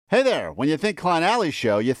Hey there, when you think Klein Alley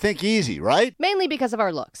Show, you think easy, right? Mainly because of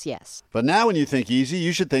our looks, yes. But now when you think easy,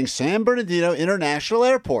 you should think San Bernardino International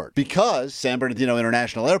Airport. Because San Bernardino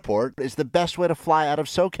International Airport is the best way to fly out of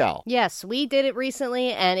SoCal. Yes, we did it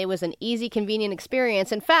recently, and it was an easy, convenient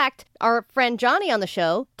experience. In fact, our friend Johnny on the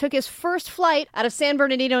show took his first flight out of San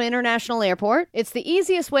Bernardino International Airport. It's the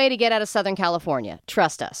easiest way to get out of Southern California.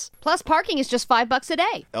 Trust us. Plus, parking is just $5 a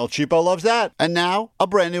day. El Cheapo loves that. And now, a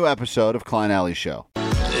brand new episode of Klein Alley Show.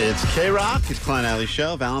 It's K-Rock, it's Klein Alley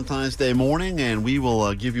Show, Valentine's Day morning, and we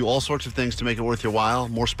will give you all sorts of things to make it worth your while.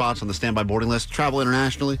 More spots on the standby boarding list. Travel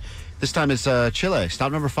internationally. This time it's Chile.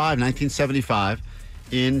 Stop number 5, 1975,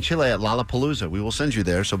 in Chile at Lollapalooza. We will send you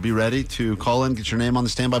there, so be ready to call in, get your name on the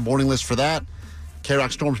standby boarding list for that.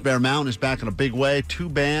 K-Rock Storms Bear Mountain is back in a big way. 2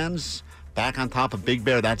 bands back on top of Big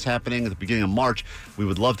Bear. That's happening at the beginning of March. We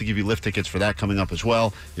would love to give you lift tickets for that coming up as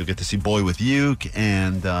well. You'll get to see Boy with Uke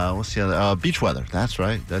and what's the other? Beach Weather. That's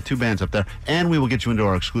right. 2 bands up there. And we will get you into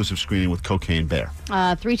our exclusive screening with Cocaine Bear.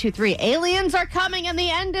 323. Aliens are coming and the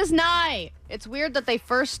end is nigh. It's weird that they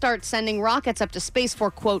first start sending rockets up to space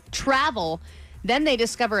for, quote, travel. Then they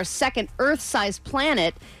discover a second Earth-sized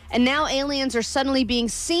planet. And now aliens are suddenly being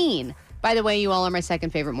seen. By the way, you all are my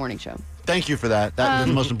second favorite morning show. Thank you for that. That's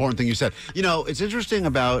the most important thing you said. You know, it's interesting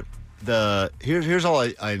about here's all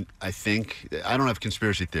I think. I don't have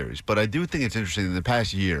conspiracy theories, but I do think it's interesting in the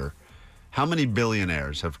past year how many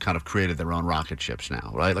billionaires have kind of created their own rocket ships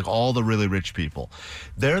now, right? Like all the really rich people.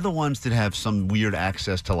 They're the ones that have some weird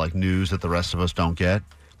access to like news that the rest of us don't get.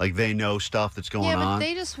 Like, they know stuff that's going on. Yeah, but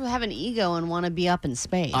they just have an ego and want to be up in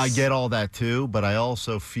space. I get all that, too, but I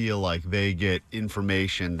also feel like they get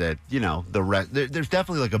information that, you know, the rest... There's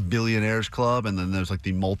definitely, like, a billionaires club, and then there's, like,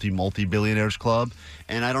 the multi-billionaires club,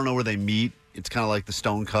 and I don't know where they meet. It's kind of like the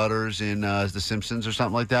Stonecutters in The Simpsons or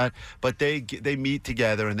something like that, but they meet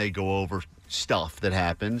together and they go over stuff that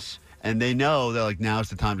happens. And they know that, like, now's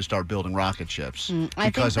the time to start building rocket ships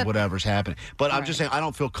because of whatever's happening. But I'm just saying, I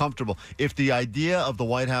don't feel comfortable. If the idea of the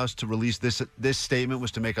White House to release this statement was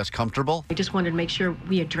to make us comfortable. I just wanted to make sure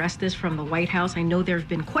we address this from the White House. I know there have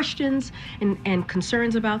been questions and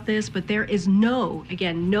concerns about this, but there is no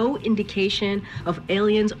indication of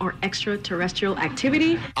aliens or extraterrestrial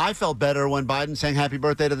activity. I felt better when Biden sang happy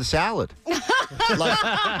birthday to the salad. Like,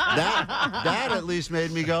 that at least made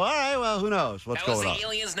me go, all right, well, who knows what's going on. That was the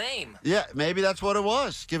alien's name. Yeah, maybe that's what it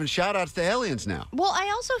was. Giving shout-outs to aliens now. Well, I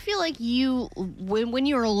also feel like when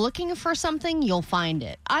you're looking for something, you'll find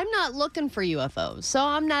it. I'm not looking for UFOs, so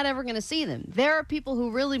I'm not ever going to see them. There are people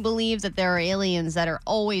who really believe that there are aliens that are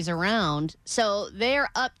always around, so they're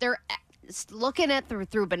up there looking at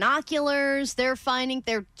through binoculars. They're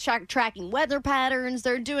tracking weather patterns.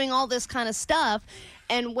 They're doing all this kind of stuff.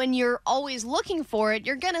 And when you're always looking for it,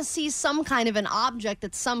 you're going to see some kind of an object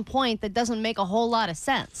at some point that doesn't make a whole lot of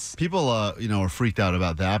sense. People, are freaked out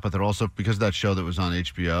about that, but they're also, because of that show that was on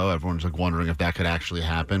HBO, everyone's like wondering if that could actually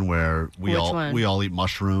happen, where we all eat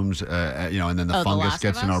mushrooms, and then the fungus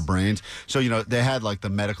gets in our brains. So, they had like the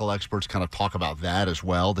medical experts kind of talk about that as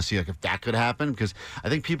well to see like if that could happen, because I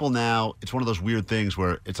think people now, it's one of those weird things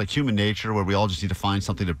where it's like human nature, where we all just need to find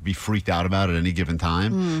something to be freaked out about at any given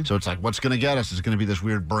time. So it's like, what's going to get us? Is it going to be this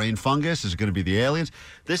weird brain fungus? Is it going to be the aliens?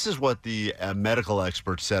 This is what the medical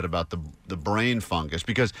experts said about the brain fungus,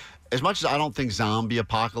 because as much as I don't think zombie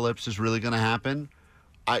apocalypse is really going to happen,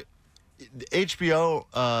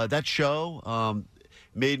 HBO, that show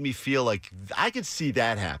made me feel like I could see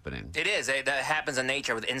that happening. It is. That happens in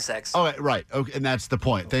nature with insects. Oh, right. Okay, and that's the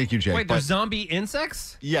point. Thank you, Jake. Wait, there's zombie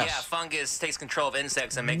insects? Yes. Yeah, fungus takes control of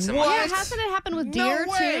insects and makes them... Yeah, hasn't it happened with deer,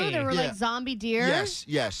 too? There were, like, zombie deer?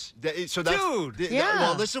 Yes. So that's, Dude!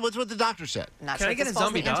 Well, listen, what's what the doctor said. Not Can sure I if get this a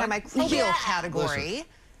falls in zombie the dog? antimicrobial category. Listen.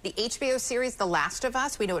 The HBO series The Last of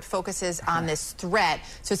Us, we know it focuses on this threat,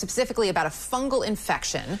 so specifically about a fungal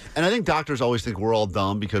infection. And I think doctors always think we're all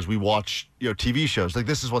dumb because we watch, TV shows. Like,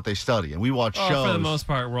 this is what they study. And we watch shows. For the most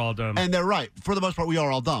part, we're all dumb. And they're right. For the most part, we are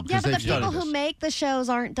all dumb. Yeah, but the people this. who make the shows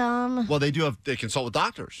aren't dumb. Well, they consult with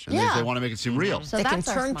doctors. And they want to make it seem real. So they can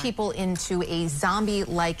that's turn people into a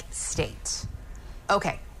zombie-like state.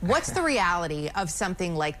 Okay. What's the reality of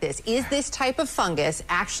something like this? Is this type of fungus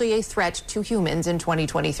actually a threat to humans in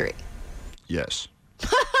 2023? Yes.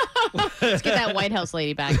 Let's get that White House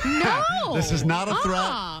lady back. No! This is not a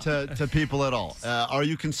threat to people at all. Are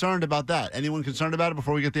you concerned about that? Anyone concerned about it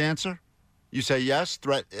before we get the answer? You say yes.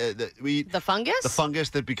 Threat. The fungus? The fungus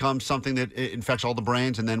that becomes something that infects all the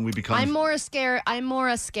brains, and then we become. I'm more scared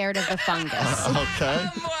of the fungus. Okay.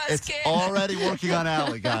 It's already working on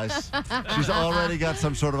Allie, guys. She's already got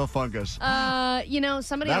some sort of a fungus.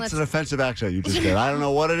 Somebody. That's an offensive accent you just did. I don't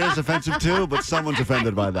know what it is offensive to, but someone's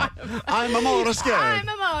offended by that. I'm a more scared. I'm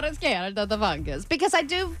more scared of the fungus because I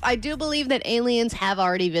do believe that aliens have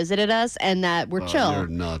already visited us and that we're chill. You're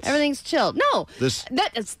nuts. Everything's chill. No, This-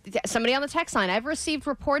 that is somebody on the text line. I've received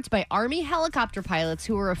reports by Army helicopter pilots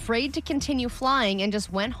who were afraid to continue flying and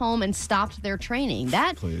just went home and stopped their training.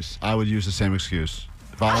 That Please, I would use the same excuse.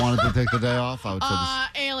 If I wanted to take the day off, I would say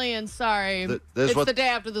this. aliens. Sorry, This it's what- the day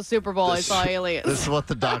after the Super Bowl. I saw aliens. This is what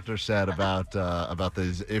the doctor said about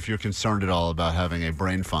these. If you're concerned at all about having a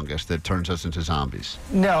brain fungus that turns us into zombies.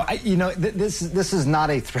 No, this is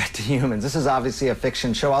not a threat to humans. This is obviously a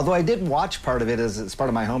fiction show, although I did watch part of it as part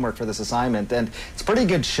of my homework for this assignment, and it's a pretty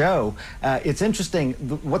good show. It's interesting.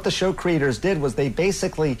 What the show creators did was they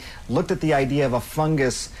basically looked at the idea of a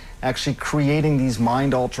fungus actually creating these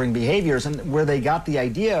mind-altering behaviors, and where they got the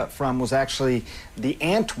idea from was actually the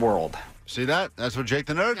ant world. See that? That's what Jake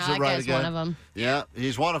the Nerd I said right guess again. one of them. Yeah,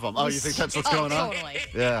 he's one of them. Oh, you think that's what's going on? Totally.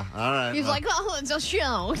 Yeah, all right. He's like, oh, it's a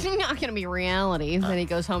show. It's not going to be reality. Then he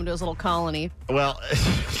goes home to his little colony. well,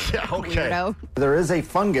 yeah, okay. Weirdo. There is a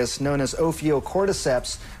fungus known as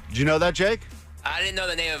Ophiocordyceps. Did you know that, Jake? I didn't know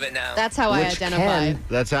the name of it now. That's how I Which identify. can-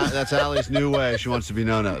 That's Allie's new way she wants to be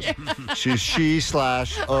known as. She's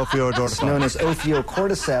she/Ophiodortiform. known as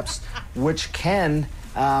Ophiocordyceps, which can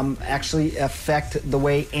actually affect the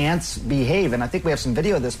way ants behave. And I think we have some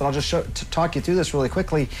video of this, but I'll just talk you through this really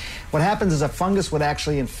quickly. What happens is a fungus would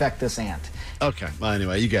actually infect this ant. Okay. Well,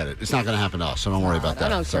 anyway, you get it. It's not going to happen to us, so don't worry about that. I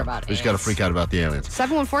don't So care about we just got to ants. freak out about the aliens.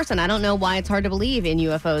 714, I don't know why it's hard to believe in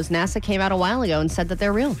UFOs. NASA came out a while ago and said that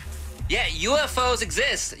they're real. Yeah, UFOs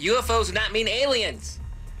exist. UFOs do not mean aliens.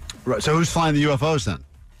 Right. So who's flying the UFOs then?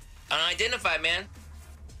 Unidentified, man.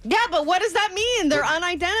 Yeah, but what does that mean? They're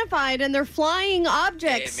unidentified and they're flying It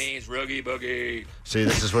objects. means Roogie Boogie. See,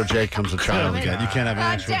 this is where Jake comes a child again. You can't have an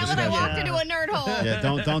God actual damn it, I discussion. walked into a nerd hole. Yeah,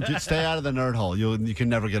 don't stay out of the nerd hole. You can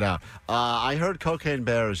never get out. I heard Cocaine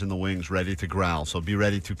Bear is in the wings, ready to growl. So be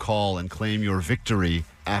ready to call and claim your victory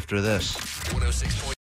after this. 106.